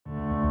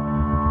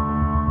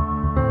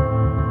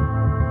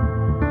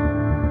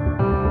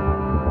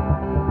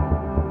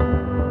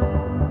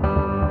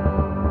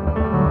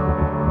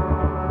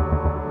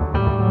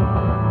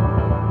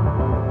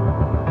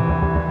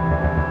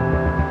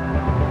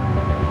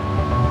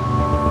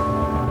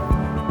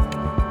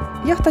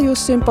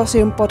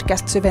Johtajuussymposium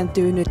podcast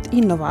syventyy nyt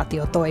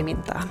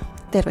innovaatiotoimintaan.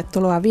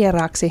 Tervetuloa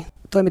vieraaksi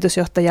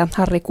toimitusjohtaja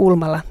Harri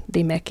Kulmala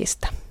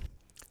Dimekistä.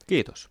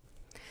 Kiitos.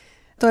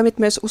 Toimit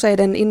myös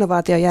useiden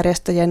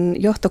innovaatiojärjestöjen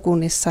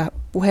johtokunnissa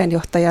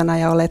puheenjohtajana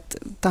ja olet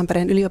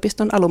Tampereen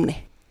yliopiston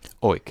alumni.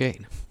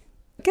 Oikein.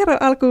 Kerro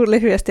alkuun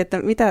lyhyesti,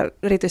 että mitä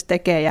yritys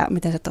tekee ja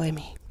miten se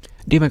toimii.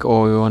 Dimek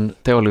Oy on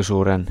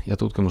teollisuuden ja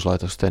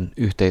tutkimuslaitosten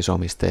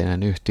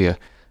yhteisomisteinen yhtiö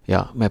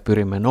ja me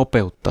pyrimme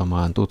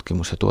nopeuttamaan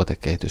tutkimus- ja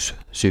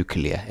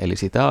tuotekehityssykliä, eli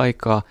sitä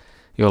aikaa,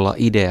 jolla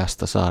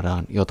ideasta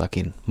saadaan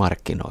jotakin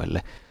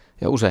markkinoille.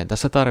 Ja usein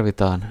tässä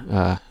tarvitaan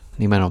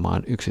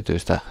nimenomaan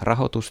yksityistä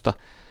rahoitusta,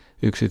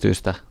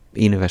 yksityistä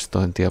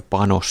investointia,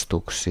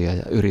 panostuksia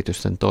ja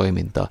yritysten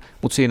toimintaa,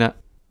 mutta siinä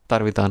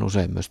tarvitaan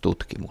usein myös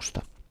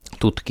tutkimusta,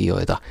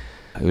 tutkijoita,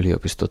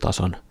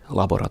 yliopistotason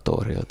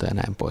laboratorioita ja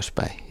näin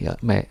poispäin. Ja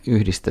me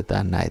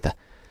yhdistetään näitä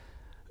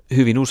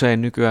hyvin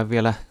usein nykyään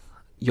vielä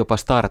jopa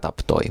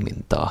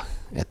startup-toimintaa,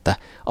 että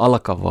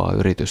alkavaa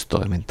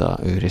yritystoimintaa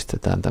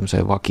yhdistetään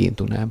tämmöiseen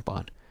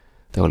vakiintuneempaan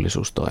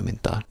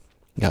teollisuustoimintaan.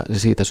 Ja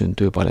siitä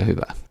syntyy paljon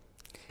hyvää.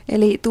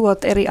 Eli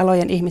tuot eri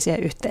alojen ihmisiä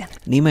yhteen.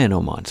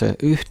 Nimenomaan se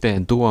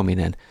yhteen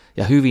tuominen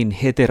ja hyvin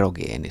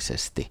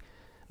heterogeenisesti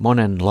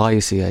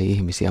monenlaisia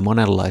ihmisiä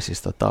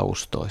monenlaisista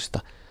taustoista.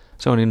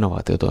 Se on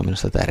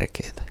innovaatiotoiminnassa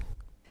tärkeää.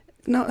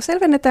 No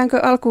selvennetäänkö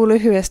alkuun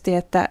lyhyesti,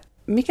 että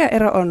mikä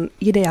ero on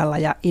idealla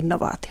ja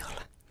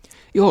innovaatiolla?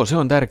 Joo, se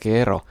on tärkeä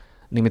ero.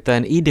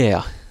 Nimittäin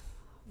idea,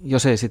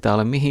 jos ei sitä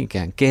ole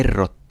mihinkään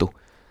kerrottu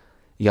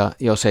ja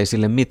jos ei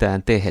sille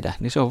mitään tehdä,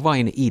 niin se on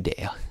vain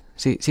idea.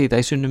 Siitä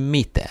ei synny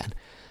mitään.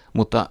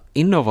 Mutta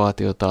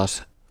innovaatio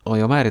taas on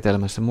jo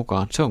määritelmässä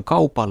mukaan, se on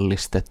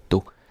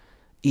kaupallistettu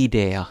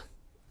idea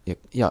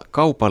ja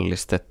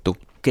kaupallistettu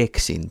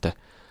keksintö.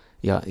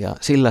 Ja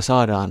sillä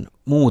saadaan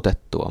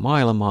muutettua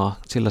maailmaa,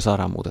 sillä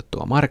saadaan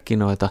muutettua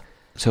markkinoita.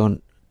 Se on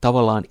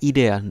tavallaan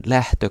idean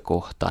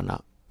lähtökohtana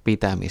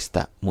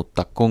pitämistä,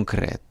 mutta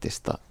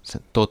konkreettista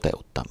sen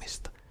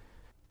toteuttamista.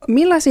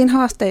 Millaisiin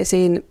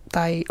haasteisiin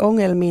tai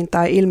ongelmiin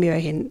tai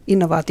ilmiöihin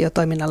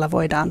innovaatiotoiminnalla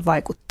voidaan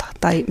vaikuttaa?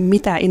 Tai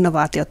mitä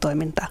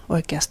innovaatiotoiminta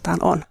oikeastaan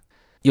on?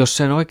 Jos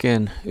sen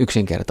oikein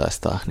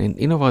yksinkertaistaa, niin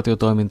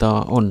innovaatiotoiminta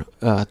on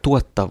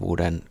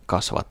tuottavuuden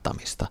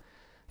kasvattamista.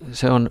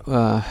 Se on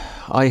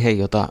aihe,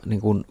 jota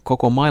niin kuin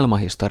koko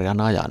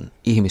maailmanhistorian ajan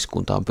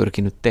ihmiskunta on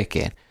pyrkinyt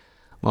tekemään.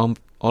 Me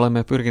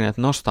olemme pyrkineet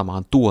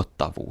nostamaan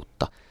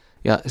tuottavuutta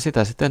ja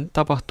sitä sitten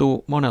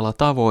tapahtuu monella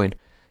tavoin.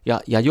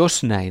 Ja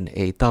jos näin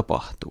ei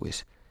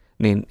tapahtuisi,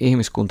 niin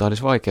ihmiskunta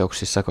olisi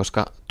vaikeuksissa,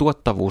 koska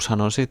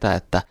tuottavuushan on sitä,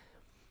 että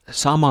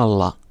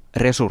samalla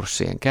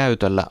resurssien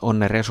käytöllä, on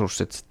ne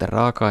resurssit sitten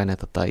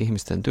raaka-aineita tai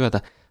ihmisten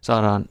työtä,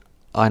 saadaan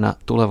aina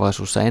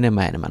tulevaisuudessa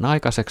enemmän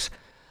aikaiseksi,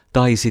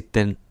 tai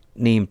sitten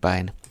niin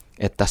päin,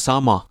 että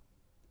sama,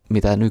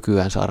 mitä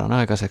nykyään saadaan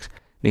aikaiseksi,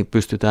 niin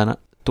pystytään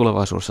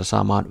tulevaisuudessa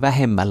saamaan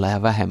vähemmällä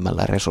ja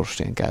vähemmällä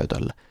resurssien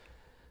käytöllä.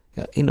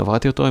 Ja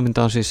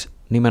innovaatiotoiminta on siis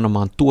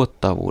nimenomaan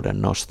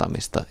tuottavuuden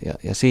nostamista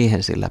ja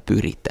siihen sillä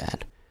pyritään.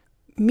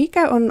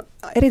 Mikä on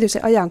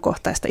erityisen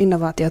ajankohtaista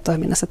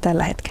innovaatiotoiminnassa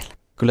tällä hetkellä?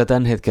 Kyllä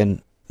tämän hetken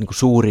niin kuin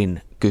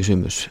suurin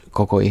kysymys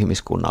koko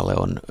ihmiskunnalle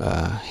on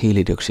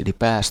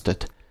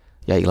hiilidioksidipäästöt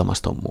ja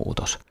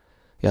ilmastonmuutos.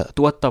 Ja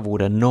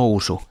tuottavuuden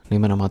nousu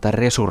nimenomaan tämän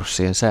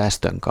resurssien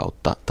säästön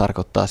kautta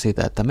tarkoittaa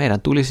sitä, että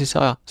meidän tulisi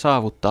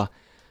saavuttaa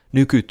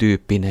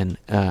nykytyyppinen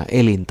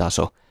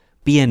elintaso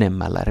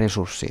pienemmällä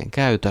resurssien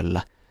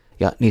käytöllä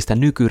ja niistä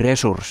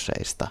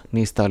nykyresursseista,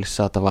 niistä olisi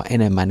saatava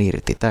enemmän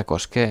irti. Tämä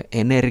koskee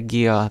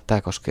energiaa,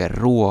 tämä koskee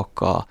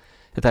ruokaa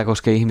ja tämä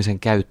koskee ihmisen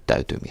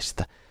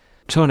käyttäytymistä.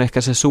 Se on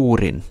ehkä se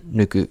suurin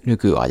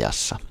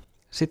nykyajassa.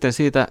 Sitten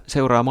siitä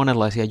seuraa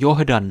monenlaisia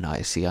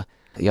johdannaisia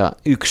ja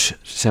yksi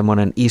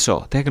semmoinen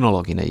iso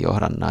teknologinen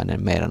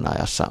johdannainen meidän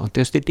ajassa on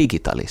tietysti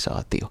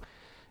digitalisaatio.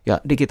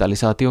 Ja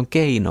digitalisaation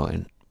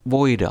keinoin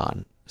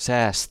voidaan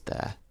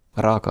säästää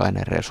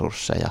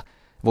raaka-aineresursseja,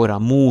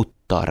 voidaan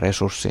muuttaa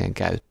resurssien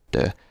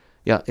käyttöä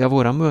ja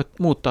voidaan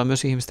muuttaa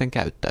myös ihmisten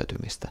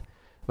käyttäytymistä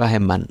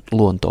vähemmän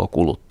luontoa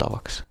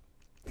kuluttavaksi.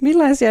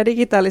 Millaisia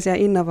digitaalisia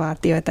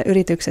innovaatioita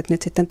yritykset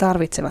nyt sitten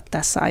tarvitsevat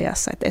tässä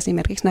ajassa, että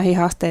esimerkiksi näihin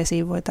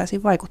haasteisiin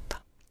voitaisiin vaikuttaa?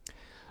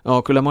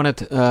 No, kyllä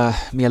monet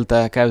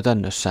mieltää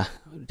käytännössä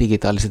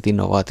digitaaliset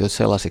innovaatiot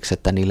sellaisiksi,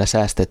 että niillä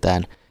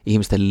säästetään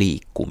ihmisten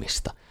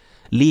liikkumista.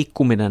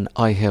 Liikkuminen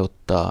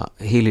aiheuttaa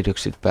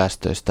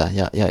hiilidioksidipäästöistä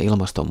ja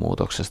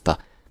ilmastonmuutoksesta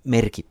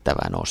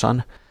merkittävän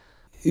osan.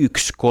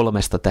 1 3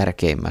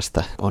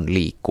 tärkeimmästä on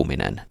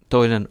liikkuminen.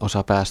 Toinen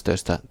osa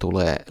päästöistä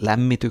tulee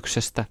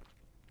lämmityksestä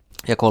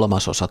ja 3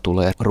 osa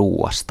tulee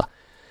ruuasta.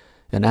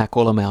 Ja nämä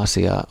 3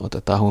 asiaa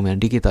otetaan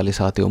huomioon.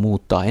 Digitalisaatio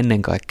muuttaa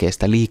ennen kaikkea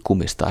sitä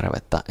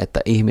liikkumistarvetta, että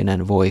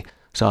ihminen voi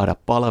saada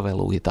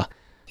palveluita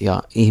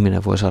ja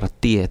ihminen voi saada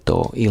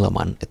tietoa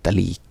ilman, että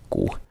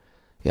liikkuu.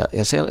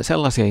 Ja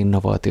sellaisia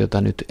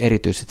innovaatioita nyt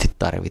erityisesti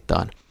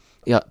tarvitaan.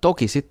 Ja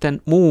toki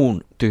sitten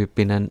muun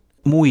tyyppinen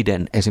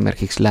muiden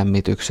esimerkiksi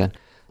lämmityksen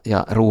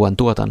ja ruoan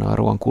tuotannon ja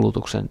ruoan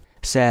kulutuksen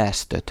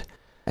säästöt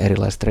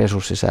erilaiset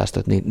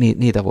resurssisäästöt, niin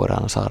niitä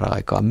voidaan saada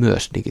aikaan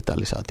myös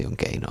digitalisaation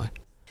keinoin.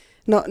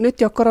 No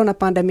nyt jo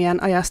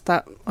koronapandemian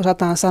ajasta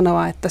osataan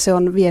sanoa, että se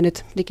on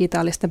vienyt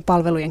digitaalisten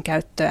palvelujen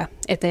käyttöä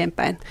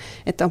eteenpäin,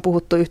 että on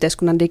puhuttu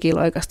yhteiskunnan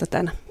digiloikasta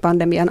tämän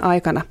pandemian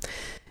aikana.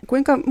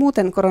 Kuinka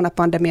muuten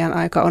koronapandemian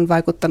aika on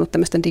vaikuttanut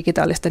tämmöisten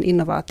digitaalisten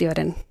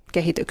innovaatioiden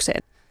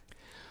kehitykseen?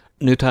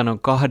 Nythän on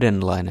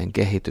kahdenlainen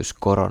kehitys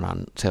koronan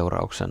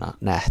seurauksena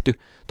nähty.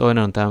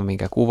 Toinen on tämä,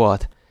 minkä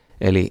kuvaat,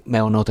 eli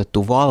me on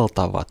otettu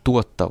valtava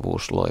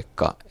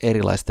tuottavuusloikka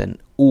erilaisten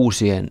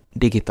uusien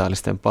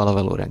digitaalisten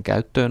palveluiden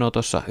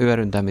käyttöönotossa,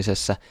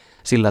 hyödyntämisessä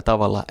sillä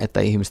tavalla, että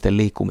ihmisten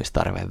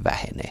liikkumistarve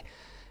vähenee.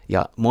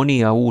 Ja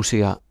monia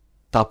uusia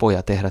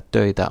tapoja tehdä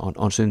töitä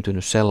on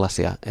syntynyt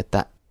sellaisia,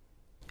 että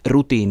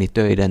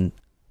rutiinitöiden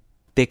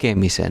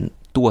tekemisen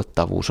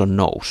tuottavuus on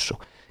noussut.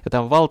 Ja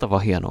tämä on valtava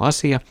hieno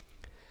asia.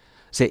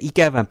 Se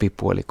ikävämpi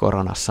puoli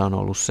koronassa on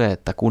ollut se,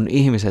 että kun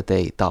ihmiset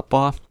ei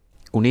tapaa,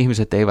 kun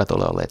ihmiset eivät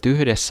ole olleet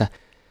yhdessä,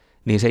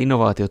 niin se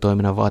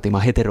innovaatiotoiminnan vaatima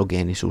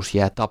heterogeenisuus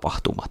jää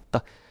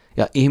tapahtumatta.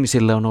 Ja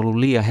ihmisille on ollut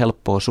liian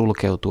helppoa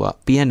sulkeutua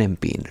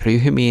pienempiin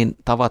ryhmiin,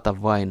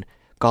 tavata vain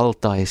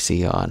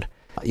kaltaisiaan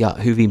ja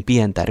hyvin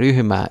pientä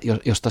ryhmää,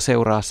 josta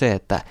seuraa se,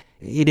 että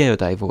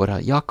ideoita ei voida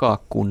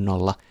jakaa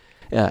kunnolla,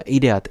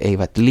 ideat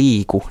eivät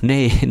liiku,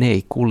 ne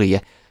ei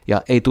kulje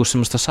ja ei tule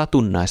semmoista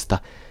satunnaista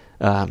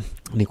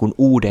niin kuin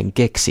uuden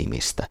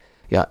keksimistä.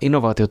 Ja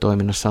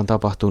innovaatiotoiminnassa on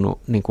tapahtunut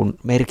niin kuin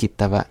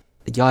merkittävä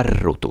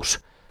jarrutus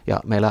ja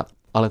meillä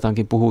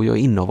aletaankin puhua jo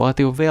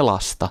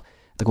innovaatiovelasta,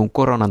 että kun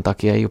koronan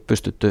takia ei ole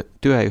pystytty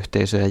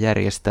työyhteisöjä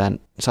järjestämään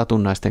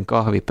satunnaisten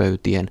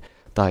kahvipöytien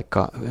tai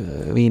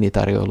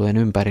viinitarjoilujen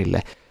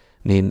ympärille,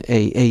 niin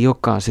ei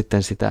olekaan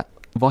sitten sitä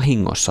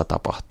vahingossa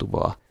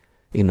tapahtuvaa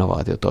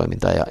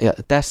innovaatiotoimintaa. Ja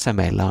tässä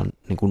meillä on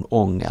niin kuin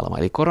ongelma.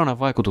 Eli koronan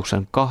vaikutuksia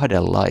on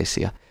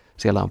kahdenlaisia.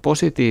 Siellä on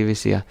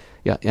positiivisia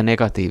ja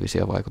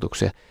negatiivisia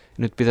vaikutuksia.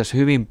 Nyt pitäisi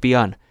hyvin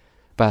pian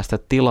päästä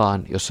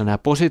tilaan, jossa nämä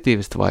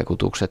positiiviset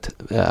vaikutukset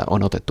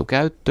on otettu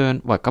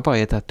käyttöön, vaikkapa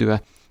etätyö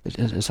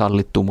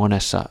sallittu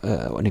monessa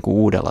niin kuin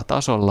uudella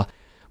tasolla,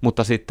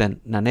 mutta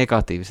sitten nämä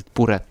negatiiviset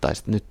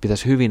purettaisiin. Nyt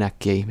pitäisi hyvin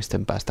äkkiä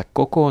ihmisten päästä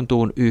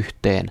kokoontuun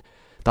yhteen,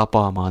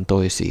 tapaamaan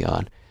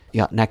toisiaan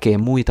ja näkee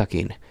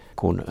muitakin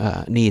kuin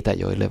niitä,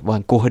 joille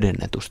vain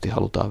kohdennetusti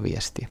halutaan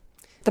viestiä.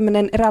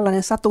 Tämmöinen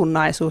eräänlainen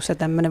satunnaisuus ja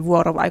tämmöinen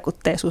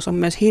vuorovaikutteisuus on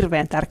myös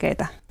hirveän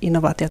tärkeitä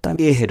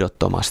innovaatiotoimintaa.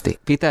 Ehdottomasti.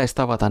 Pitäisi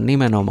tavata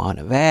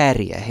nimenomaan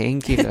vääriä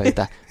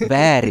henkilöitä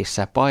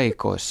väärissä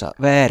paikoissa,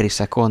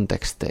 väärissä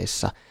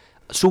konteksteissa,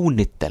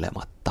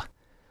 suunnittelematta.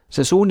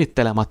 Se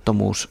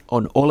suunnittelemattomuus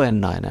on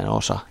olennainen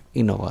osa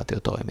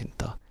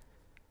innovaatiotoimintaa.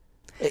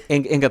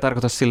 Enkä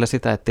tarkoita sillä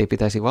sitä, että ei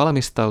pitäisi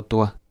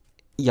valmistautua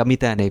ja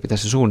mitään ei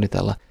pitäisi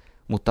suunnitella,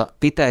 mutta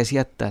pitäisi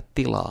jättää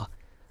tilaa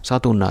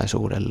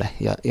satunnaisuudelle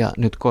ja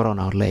nyt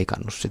korona on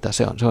leikannut sitä.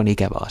 Se on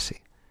ikävä asia.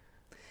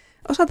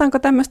 Osataanko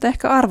tämmöistä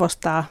ehkä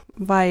arvostaa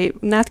vai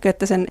näetkö,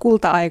 että sen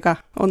kulta-aika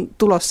on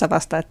tulossa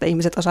vasta, että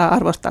ihmiset osaa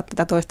arvostaa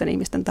tätä toisten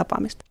ihmisten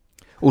tapaamista?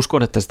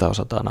 Uskon, että sitä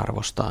osataan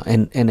arvostaa.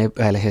 En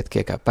epäile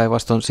hetkeäkään.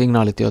 Päinvastoin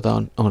signaalit,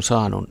 joita on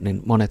saanut,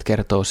 niin monet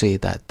kertoo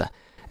siitä,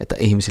 että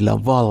ihmisillä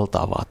on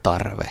valtava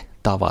tarve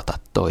tavata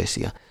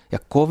toisia. Ja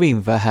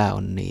kovin vähän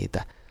on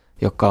niitä,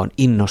 jotka on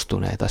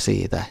innostuneita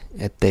siitä,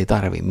 ettei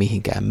tarvitse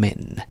mihinkään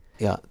mennä.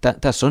 Ja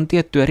tässä on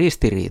tiettyä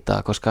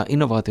ristiriitaa, koska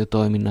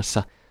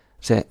innovaatiotoiminnassa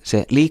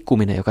se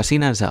liikkuminen, joka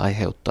sinänsä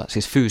aiheuttaa,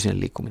 siis fyysinen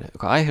liikkuminen,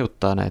 joka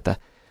aiheuttaa näitä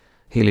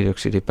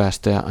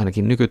hiilidioksidipäästöjä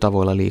ainakin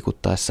nykytavoilla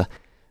liikuttaessa,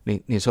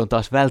 niin se on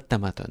taas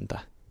välttämätöntä,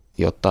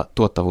 jotta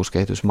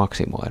tuottavuuskehitys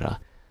maksimoidaan.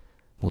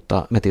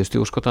 Mutta me tietysti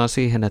uskotaan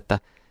siihen,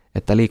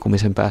 että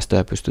liikkumisen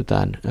päästöjä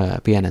pystytään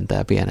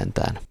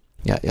pienentämään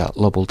ja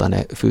lopulta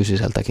ne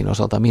fyysiseltäkin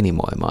osalta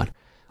minimoimaan.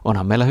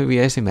 Onhan meillä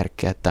hyviä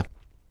esimerkkejä, että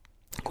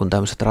kun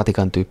tämmöiset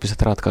ratikan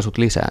tyyppiset ratkaisut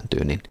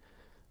lisääntyy, niin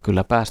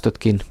kyllä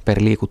päästötkin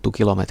per liikuttu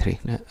kilometri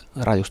ne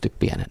rajusti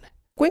pienenee.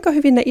 Kuinka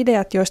hyvin ne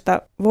ideat,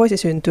 joista voisi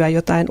syntyä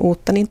jotain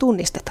uutta, niin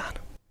tunnistetaan?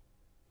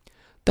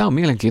 Tämä on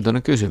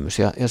mielenkiintoinen kysymys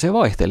ja se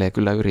vaihtelee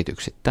kyllä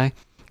yrityksittäin.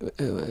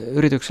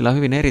 Yrityksillä on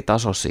hyvin eri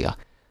tasoisia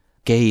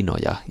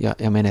keinoja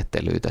ja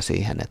menettelyitä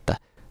siihen, että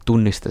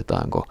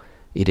tunnistetaanko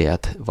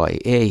ideat vai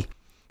ei.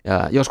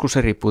 Ja joskus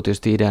se riippuu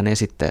tietysti idean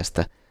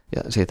esittäjästä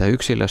ja siitä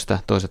yksilöstä.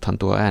 Toisethan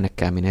tuo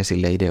äänekkäämmin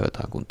esille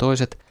ideoitaan kuin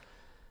toiset.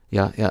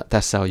 Ja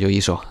tässä on jo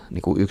iso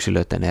niin kuin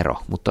yksilöiden ero,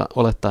 mutta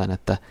olettaen,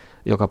 että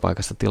joka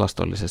paikassa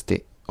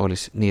tilastollisesti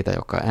olisi niitä,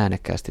 jotka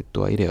äänekkäästi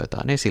tuo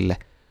ideoitaan esille,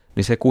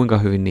 niin se kuinka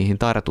hyvin niihin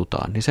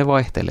tartutaan, niin se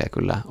vaihtelee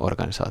kyllä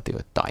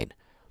organisaatioittain.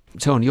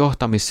 Se on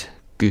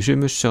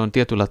johtamiskysymys, se on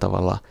tietyllä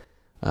tavalla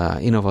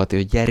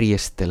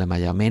innovaatiojärjestelmä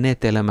ja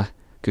menetelmä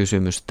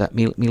kysymystä,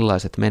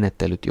 millaiset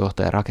menettelyt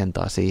johtaja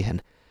rakentaa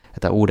siihen,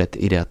 että uudet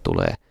ideat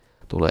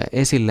tulee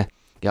esille.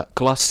 Ja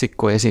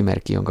klassikko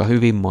esimerkki, jonka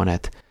hyvin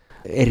monet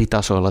eri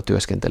tasoilla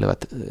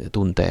työskentelevät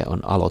tuntee,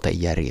 on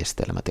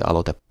aloitejärjestelmät ja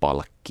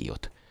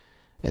aloitepalkkiot.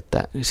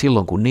 Että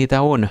silloin kun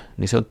niitä on,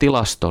 niin se on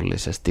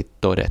tilastollisesti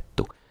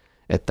todettu,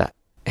 että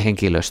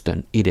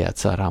henkilöstön ideat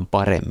saadaan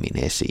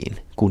paremmin esiin,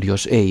 kuin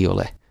jos ei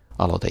ole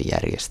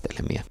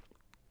aloitejärjestelmiä.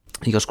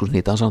 Joskus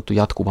niitä on sanottu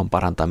jatkuvan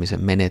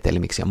parantamisen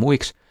menetelmiksi ja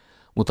muiksi,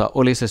 mutta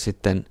oli se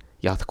sitten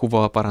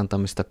jatkuvaa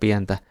parantamista,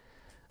 pientä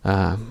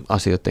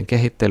asioiden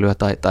kehittelyä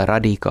tai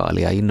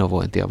radikaalia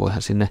innovointia,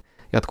 voihan sinne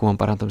jatkuvan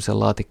parantamisen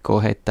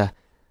laatikkoon heittää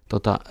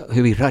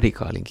hyvin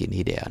radikaalinkin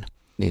idean.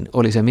 Niin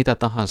oli se mitä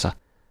tahansa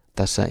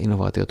tässä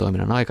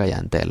innovaatiotoiminnan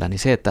aikajänteellä, niin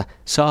se, että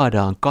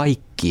saadaan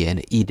kaikkien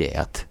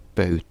ideat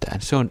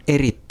pöytään, se on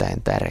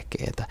erittäin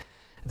tärkeää.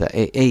 Että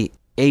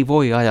ei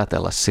voi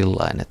ajatella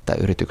sillain, että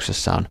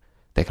yrityksessä on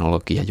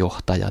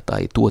teknologiajohtaja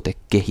tai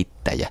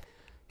tuotekehittäjä,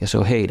 ja se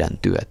on heidän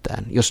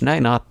työtään. Jos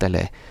näin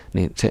ajattelee,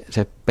 niin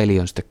se peli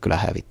on sitten kyllä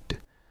hävitty.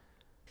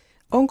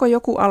 Onko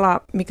joku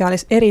ala, mikä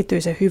olisi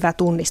erityisen hyvä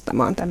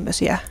tunnistamaan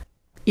tämmöisiä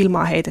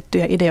ilmaan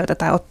heitettyjä ideoita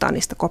tai ottaa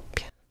niistä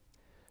koppia?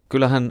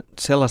 Kyllähän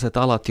sellaiset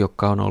alat,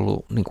 jotka on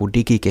ollut niin kuin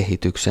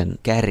digikehityksen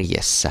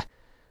kärjessä,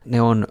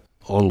 ne on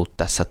ollut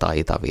tässä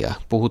taitavia.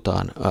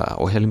 Puhutaan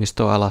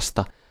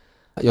ohjelmistoalasta,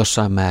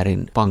 jossain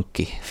määrin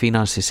pankki,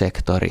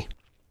 finanssisektori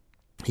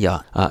ja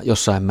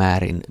jossain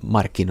määrin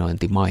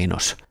markkinointi,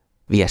 mainos,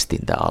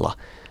 viestintäala.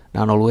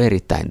 Nämä on ollut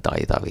erittäin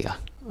taitavia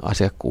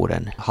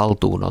asiakkuuden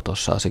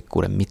haltuunotossa,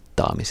 asiakkuuden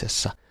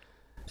mittaamisessa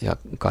ja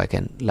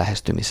kaiken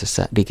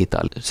lähestymisessä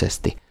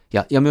digitaalisesti.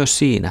 Ja myös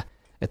siinä,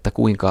 että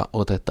kuinka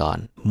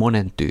otetaan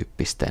monen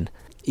tyyppisten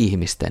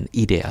ihmisten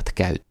ideat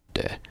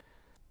käyttöön.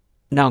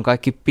 Nämä on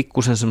kaikki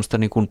pikkusen semmoista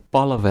niin kuin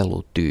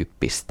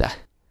palvelutyyppistä,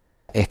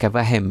 ehkä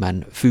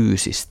vähemmän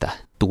fyysistä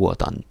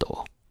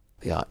tuotantoa.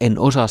 Ja en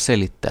osaa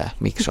selittää,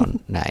 miksi on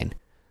näin,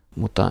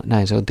 mutta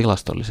näin se on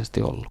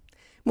tilastollisesti ollut.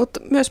 Mutta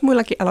myös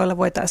muillakin aloilla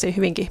voitaisiin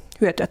hyvinkin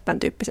hyötyä tämän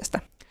tyyppisestä.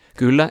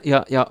 Kyllä,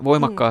 ja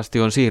voimakkaasti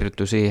on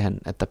siirrytty siihen,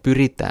 että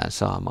pyritään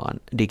saamaan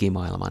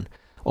digimaailman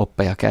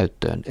oppeja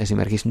käyttöön.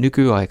 Esimerkiksi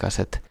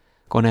nykyaikaiset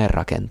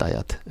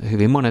koneenrakentajat,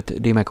 hyvin monet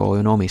Dimeco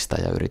Oyn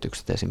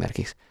omistajayritykset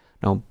esimerkiksi,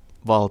 ne on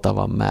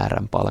valtavan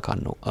määrän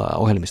palkannut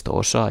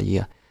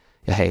ohjelmisto-osaajia,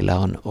 ja heillä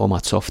on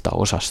omat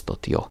softa-osastot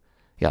jo.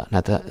 Ja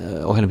näitä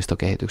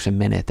ohjelmistokehityksen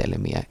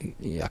menetelmiä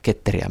ja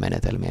ketteriä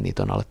menetelmiä,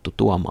 niitä on alettu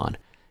tuomaan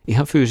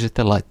ihan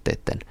fyysisten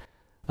laitteiden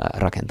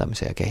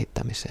rakentamiseen ja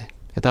kehittämiseen.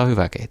 Ja tämä on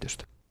hyvää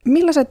kehitystä.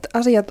 Millaiset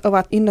asiat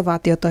ovat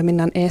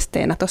innovaatiotoiminnan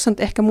esteenä? Tuossa nyt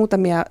ehkä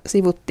muutamia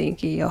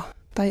sivuttiinkin jo.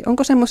 Tai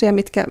onko semmoisia,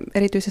 mitkä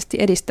erityisesti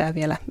edistää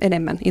vielä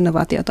enemmän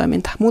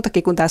innovaatiotoimintaa,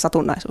 muutakin kuin tämä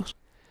satunnaisuus?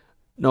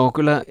 No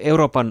kyllä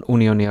Euroopan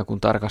unionia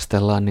kun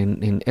tarkastellaan,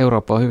 niin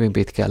Eurooppa on hyvin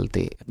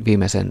pitkälti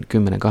viimeisen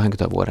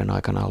 10-20 vuoden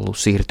aikana ollut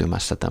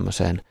siirtymässä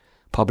tämmöiseen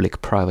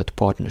public-private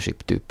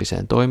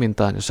partnership-tyyppiseen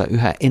toimintaan, jossa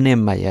yhä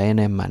enemmän ja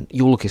enemmän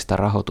julkista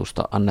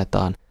rahoitusta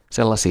annetaan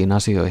sellaisiin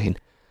asioihin,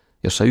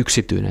 jossa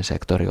yksityinen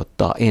sektori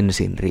ottaa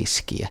ensin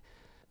riskiä.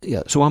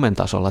 Ja Suomen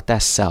tasolla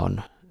tässä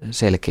on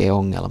selkeä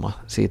ongelma.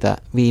 Siitä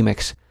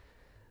viimeksi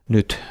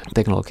nyt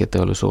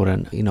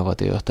teknologiateollisuuden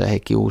innovaatiojohtaja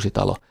Heikki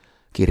Uusitalo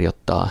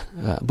kirjoittaa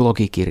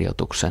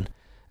blogikirjoituksen.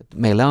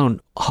 Meillä on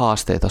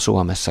haasteita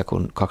Suomessa,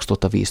 kun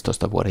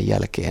 2015 vuoden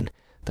jälkeen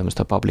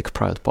tämmöistä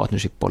public-private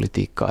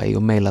partnership-politiikkaa ei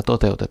ole meillä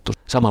toteutettu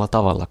samalla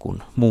tavalla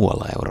kuin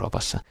muualla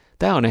Euroopassa.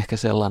 Tämä on ehkä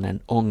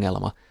sellainen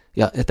ongelma,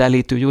 ja tämä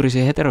liittyy juuri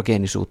siihen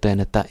heterogeenisuuteen,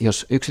 että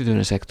jos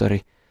yksityinen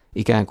sektori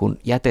ikään kuin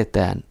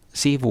jätetään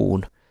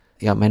sivuun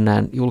ja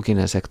mennään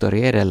julkinen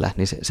sektori edellä,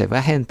 niin se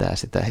vähentää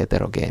sitä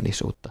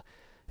heterogeenisuutta.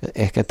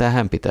 Ehkä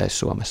tähän pitäisi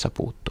Suomessa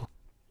puuttua.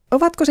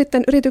 Ovatko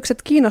sitten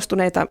yritykset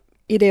kiinnostuneita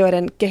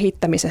ideoiden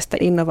kehittämisestä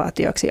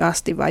innovaatioiksi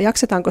asti, vai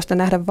jaksetaanko sitä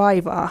nähdä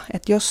vaivaa,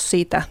 että jos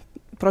siitä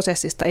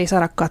prosessista ei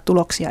saadakaan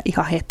tuloksia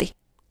ihan heti?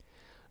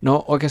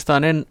 No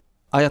oikeastaan en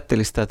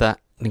ajattelisi tätä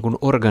niin kuin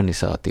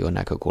organisaation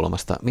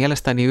näkökulmasta.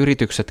 Mielestäni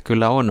yritykset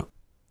kyllä on,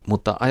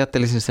 mutta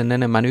ajattelisin sen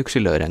enemmän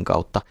yksilöiden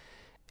kautta.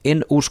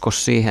 En usko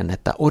siihen,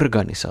 että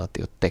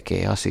organisaatiot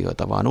tekee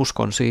asioita, vaan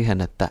uskon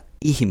siihen, että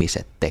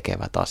ihmiset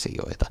tekevät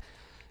asioita.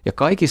 Ja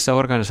kaikissa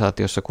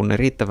organisaatioissa, kun ne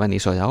riittävän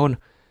isoja on,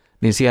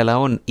 niin siellä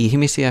on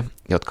ihmisiä,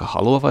 jotka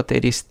haluavat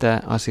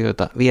edistää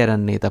asioita, viedä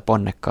niitä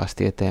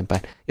ponnekkaasti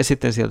eteenpäin. Ja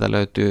sitten sieltä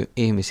löytyy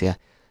ihmisiä,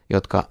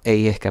 jotka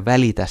ei ehkä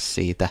välitä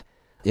siitä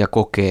ja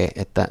kokee,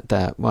 että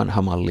tämä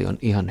vanha malli on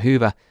ihan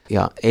hyvä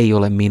ja ei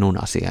ole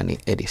minun asiani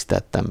edistää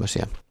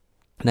tämmöisiä.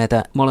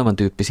 Näitä molemman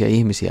tyyppisiä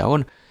ihmisiä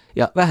on.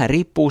 Ja vähän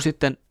riippuu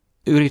sitten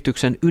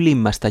yrityksen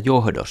ylimmästä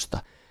johdosta,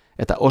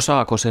 että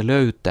osaako se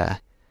löytää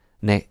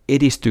ne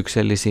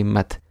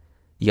edistyksellisimmät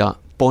ja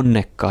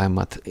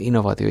ponnekkaimmat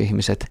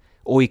innovaatioihmiset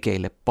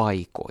oikeille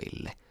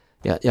paikoille.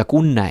 Ja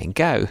kun näin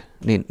käy,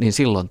 niin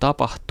silloin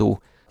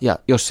tapahtuu. Ja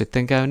jos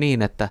sitten käy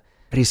niin, että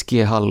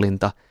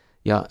riskienhallinta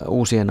ja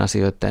uusien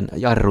asioiden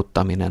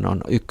jarruttaminen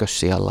on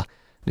ykkössijalla,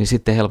 niin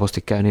sitten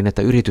helposti käy niin,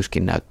 että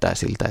yrityskin näyttää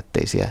siltä,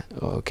 ettei siellä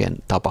oikein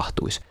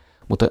tapahtuisi.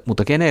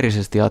 Mutta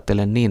geneerisesti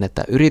ajattelen niin,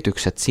 että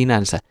yritykset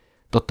sinänsä,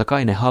 totta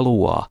kai ne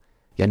haluaa,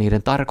 ja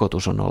niiden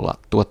tarkoitus on olla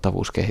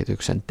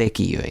tuottavuuskehityksen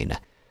tekijöinä,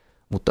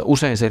 mutta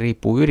usein se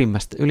riippuu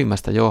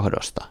ylimmästä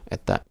johdosta,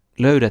 että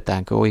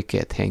löydetäänkö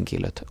oikeat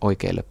henkilöt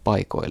oikeille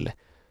paikoille.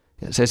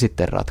 Ja se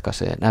sitten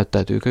ratkaisee,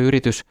 näyttäytyykö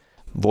yritys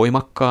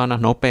voimakkaana,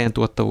 nopean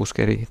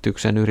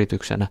tuottavuuskehityksen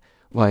yrityksenä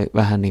vai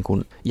vähän niin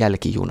kuin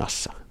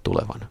jälkijunassa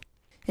tulevana.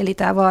 Eli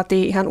tämä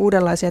vaatii ihan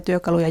uudenlaisia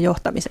työkaluja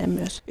johtamiseen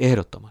myös.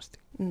 Ehdottomasti.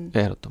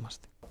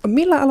 Ehdottomasti.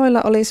 Millä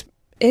aloilla olisi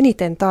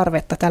eniten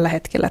tarvetta tällä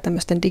hetkellä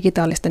tämmöisten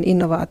digitaalisten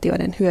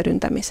innovaatioiden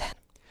hyödyntämiseen?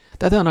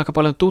 Tätä on aika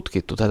paljon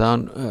tutkittu. Tätä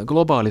on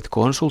globaalit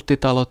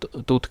konsulttitalot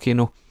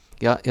tutkinut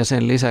ja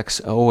sen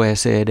lisäksi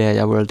OECD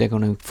ja World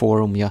Economic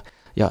Forum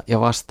ja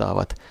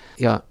vastaavat.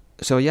 Ja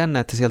se on jännä,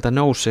 että sieltä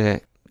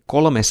nousee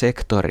 3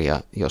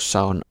 sektoria,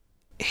 jossa on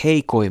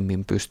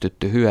heikoimmin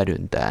pystytty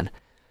hyödyntämään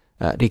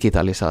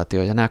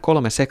digitalisaatio. Ja nämä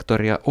 3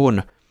 sektoria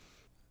on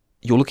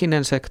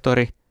julkinen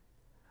sektori,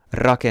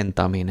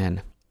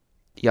 rakentaminen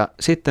ja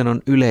sitten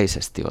on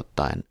yleisesti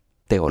ottaen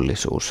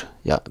teollisuus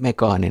ja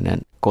mekaaninen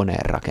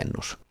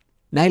koneenrakennus.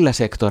 Näillä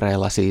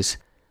sektoreilla siis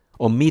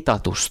on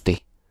mitatusti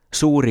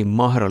suurin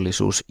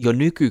mahdollisuus jo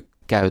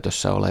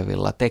nykykäytössä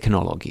olevilla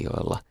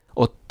teknologioilla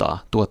ottaa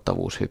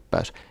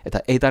tuottavuushyppäys. Että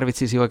ei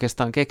tarvitsisi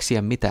oikeastaan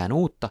keksiä mitään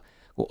uutta,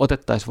 kun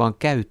otettaisiin vaan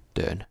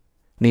käyttöön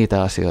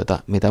niitä asioita,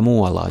 mitä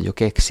muualla on jo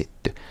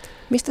keksitty.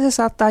 Mistä se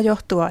saattaa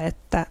johtua,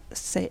 että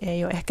se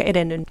ei ole ehkä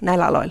edennyt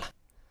näillä aloilla?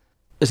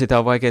 Sitä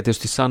on vaikea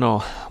tietysti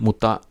sanoa,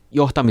 mutta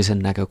johtamisen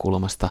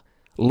näkökulmasta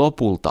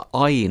lopulta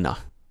aina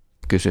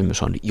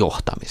kysymys on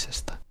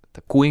johtamisesta.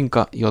 Että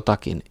kuinka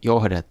jotakin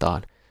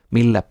johdetaan,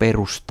 millä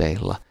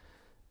perusteilla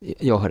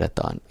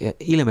johdetaan. Ja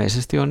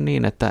ilmeisesti on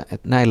niin, että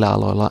näillä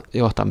aloilla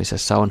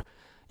johtamisessa on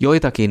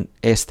joitakin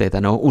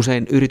esteitä. Ne on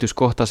usein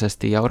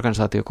yrityskohtaisesti ja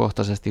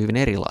organisaatiokohtaisesti hyvin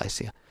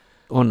erilaisia.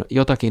 On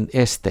jotakin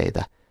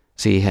esteitä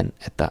siihen,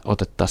 että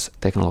otettaisiin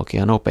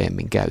teknologiaa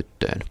nopeammin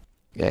käyttöön.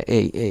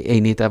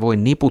 Ei niitä voi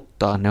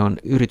niputtaa, ne on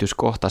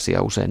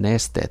yrityskohtaisia usein ne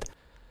esteet,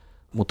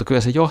 mutta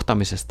kyllä se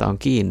johtamisesta on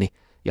kiinni.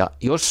 Ja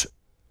jos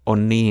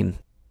on niin,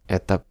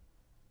 että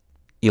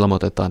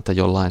ilmoitetaan, että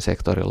jollain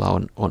sektorilla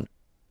on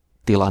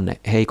tilanne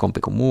heikompi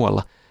kuin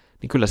muualla,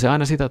 niin kyllä se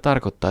aina sitä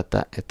tarkoittaa,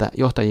 että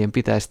johtajien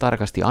pitäisi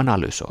tarkasti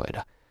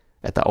analysoida,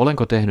 että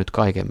olenko tehnyt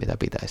kaiken, mitä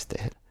pitäisi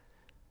tehdä.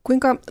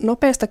 Kuinka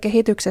nopeasta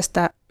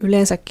kehityksestä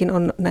yleensäkin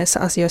on näissä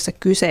asioissa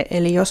kyse?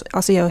 Eli jos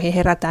asioihin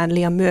herätään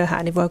liian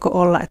myöhään, niin voiko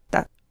olla,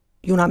 että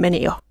juna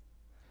meni jo?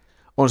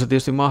 On se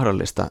tietysti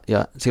mahdollista,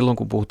 ja silloin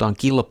kun puhutaan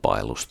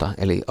kilpailusta,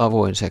 eli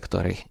avoin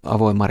sektori,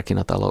 avoin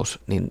markkinatalous,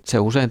 niin se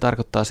usein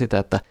tarkoittaa sitä,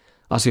 että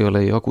asioille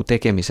on joku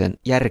tekemisen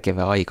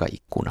järkevä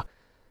aikaikkuna.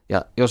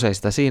 Ja jos ei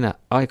sitä siinä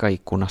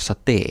aikaikkunassa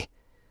tee,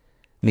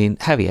 niin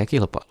häviää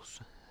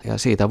kilpailussa. Ja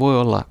siitä voi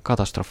olla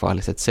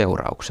katastrofaaliset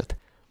seuraukset.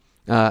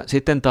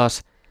 Sitten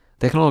taas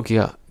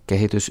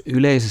teknologiakehitys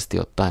yleisesti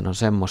ottaen on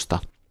semmoista,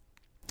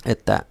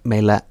 että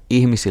meillä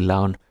ihmisillä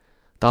on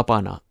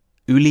tapana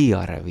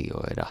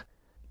yliarvioida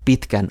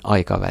pitkän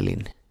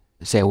aikavälin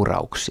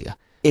seurauksia.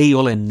 Ei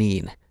ole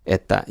niin,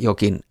 että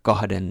jokin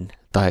 2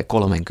 tai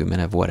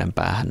 30 vuoden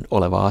päähän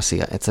oleva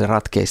asia, että se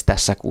ratkeisi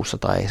tässä kuussa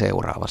tai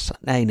seuraavassa.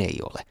 Näin ei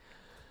ole.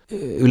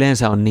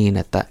 Yleensä on niin,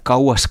 että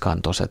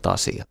kauaskantoiset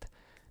asiat,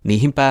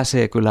 niihin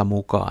pääsee kyllä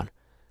mukaan,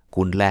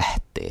 kun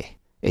lähtee.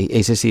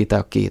 Ei se siitä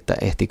ole kiinni, että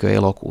ehtikö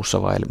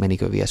elokuussa vai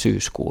menikö vielä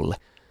syyskuulle,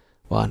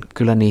 vaan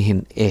kyllä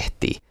niihin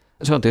ehtii.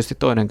 Se on tietysti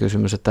toinen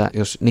kysymys, että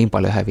jos niin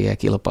paljon häviää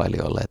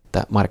kilpailijoille,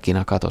 että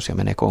markkina katosi ja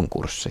menee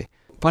konkurssiin.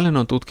 Paljon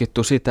on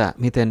tutkittu sitä,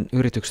 miten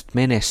yritykset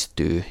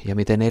menestyy ja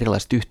miten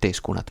erilaiset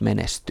yhteiskunnat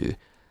menestyy.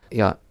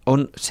 Ja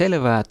on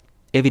selvää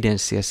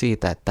evidenssiä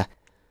siitä, että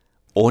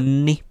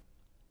onni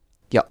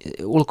ja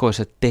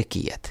ulkoiset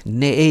tekijät,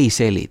 ne ei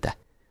selitä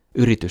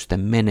yritysten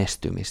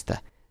menestymistä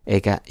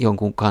eikä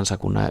jonkun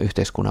kansakunnan ja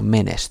yhteiskunnan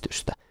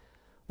menestystä,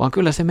 vaan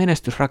kyllä se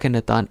menestys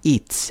rakennetaan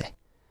itse.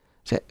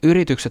 Se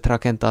yritykset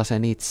rakentaa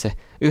sen itse,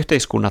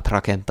 yhteiskunnat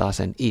rakentaa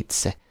sen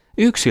itse,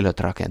 yksilöt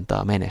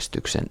rakentaa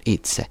menestyksen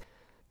itse.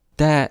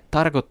 Tämä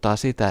tarkoittaa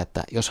sitä,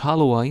 että jos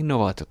haluaa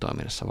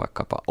innovaatiotoiminnassa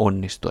vaikkapa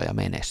onnistua ja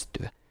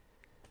menestyä,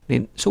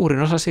 niin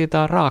suurin osa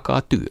siitä on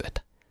raakaa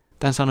työtä.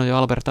 Tämän sanoi jo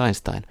Albert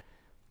Einstein.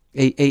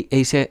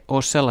 Ei se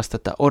ole sellaista,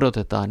 että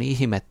odotetaan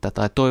ihmettä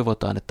tai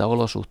toivotaan, että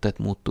olosuhteet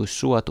muuttuisi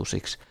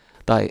suotuisiksi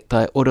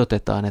tai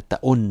odotetaan, että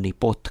onni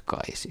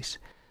potkaisisi.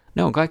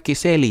 Ne on kaikki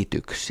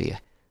selityksiä.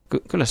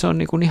 Kyllä se on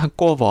niin kuin ihan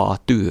kovaa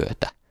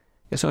työtä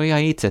ja se on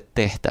ihan itse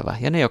tehtävä.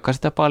 Ja ne, jotka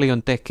sitä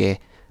paljon tekee,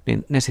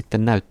 niin ne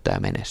sitten näyttää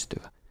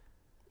menestyä.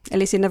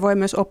 Eli sinne voi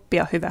myös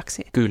oppia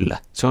hyväksi. Kyllä.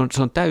 Se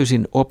on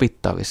täysin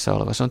opittavissa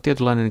oleva. Se on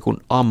tietynlainen niin kuin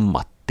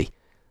ammatti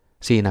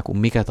siinä kuin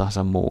mikä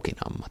tahansa muukin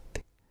ammatti.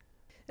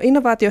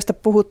 Innovaatiosta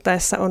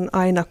puhuttaessa on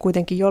aina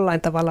kuitenkin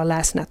jollain tavalla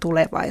läsnä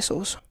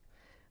tulevaisuus.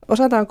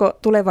 Osataanko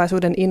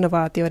tulevaisuuden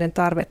innovaatioiden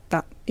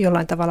tarvetta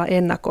jollain tavalla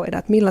ennakoida?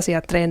 Että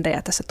millaisia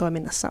trendejä tässä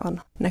toiminnassa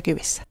on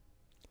näkyvissä?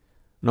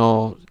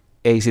 No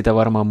ei sitä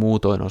varmaan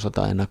muutoin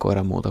osata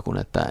ennakoida muuta kuin,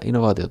 että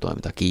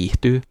innovaatiotoiminta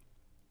kiihtyy.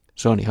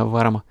 Se on ihan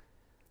varma.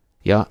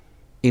 Ja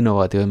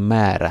innovaatioiden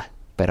määrä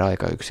per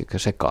aikayksikkö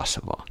se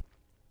kasvaa.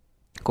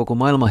 Koko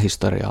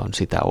maailmanhistoria on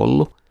sitä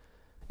ollut.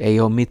 Ei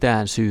ole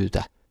mitään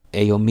syytä,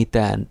 ei ole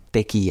mitään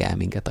tekijää,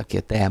 minkä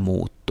takia tämä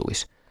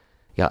muuttuisi.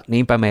 Ja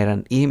niinpä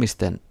meidän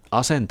ihmisten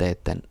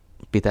asenteiden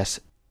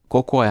pitäisi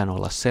koko ajan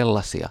olla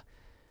sellaisia,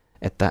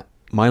 että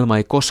maailma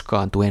ei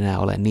koskaan tule enää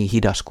ole niin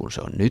hidas kuin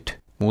se on nyt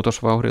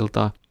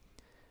muutosvauhdiltaan.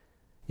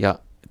 Ja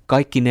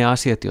kaikki ne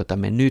asiat, joita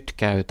me nyt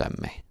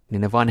käytämme,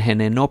 niin ne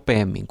vanhenee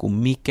nopeammin kuin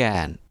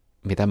mikään,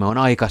 mitä me on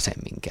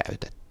aikaisemmin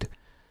käytetty.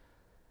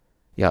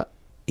 Ja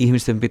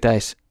ihmisten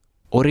pitäisi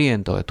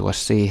orientoitua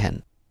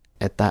siihen,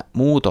 että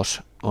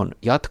muutos on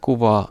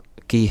jatkuvaa,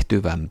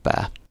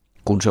 kiihtyvämpää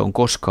kuin se on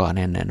koskaan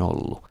ennen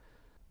ollut.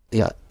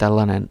 Ja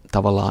tällainen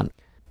tavallaan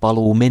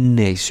paluu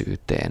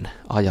menneisyyteen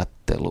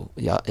ajattelu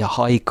ja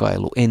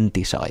haikailu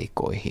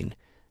entisaikoihin,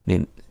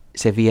 niin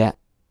se vie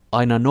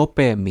aina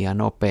nopeammin ja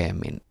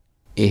nopeammin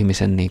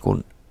ihmisen niin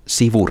kuin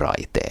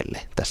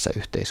sivuraiteelle tässä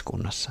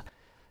yhteiskunnassa.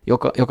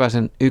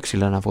 Jokaisen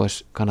yksilönä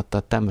voisi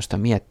kannattaa tämmöistä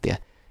miettiä,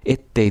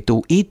 ettei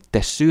tule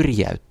itse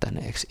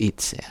syrjäyttäneeksi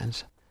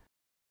itseänsä.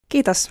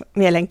 Kiitos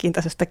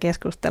mielenkiintoisesta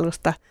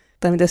keskustelusta,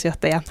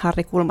 toimitusjohtaja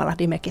Harri Kulmala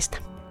Dimekistä.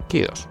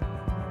 Kiitos.